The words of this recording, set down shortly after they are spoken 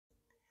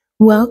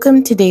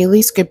Welcome to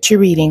Daily Scripture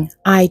Reading.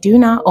 I do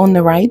not own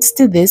the rights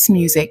to this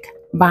music.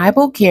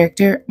 Bible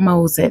character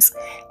Moses.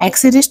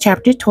 Exodus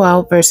chapter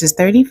 12, verses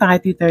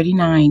 35 through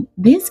 39.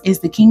 This is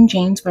the King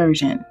James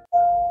Version.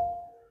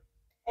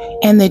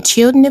 And the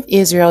children of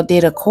Israel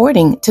did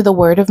according to the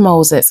word of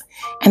Moses,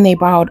 and they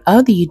borrowed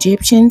of the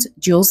Egyptians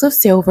jewels of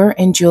silver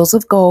and jewels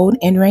of gold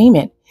and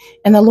raiment.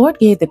 And the Lord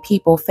gave the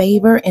people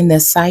favor in the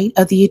sight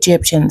of the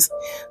Egyptians,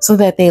 so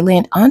that they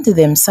lent unto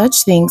them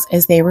such things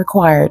as they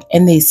required,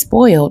 and they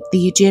spoiled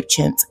the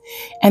Egyptians.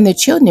 And the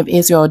children of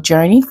Israel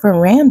journeyed from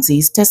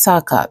Ramses to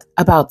Succoth,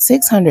 about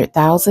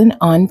 600,000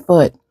 on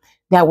foot,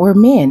 that were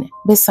men,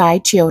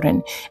 beside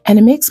children. And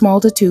a mixed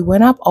multitude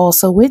went up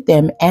also with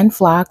them, and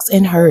flocks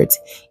and herds,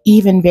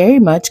 even very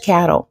much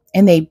cattle.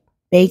 And they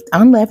baked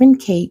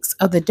unleavened cakes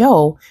of the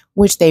dough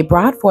which they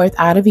brought forth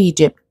out of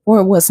Egypt, for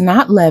it was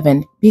not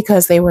leavened,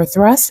 because they were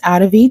thrust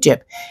out of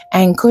Egypt,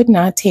 and could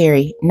not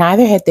tarry,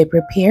 neither had they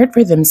prepared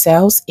for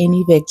themselves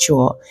any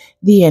victual.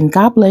 The end.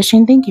 God bless you,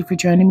 and thank you for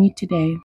joining me today.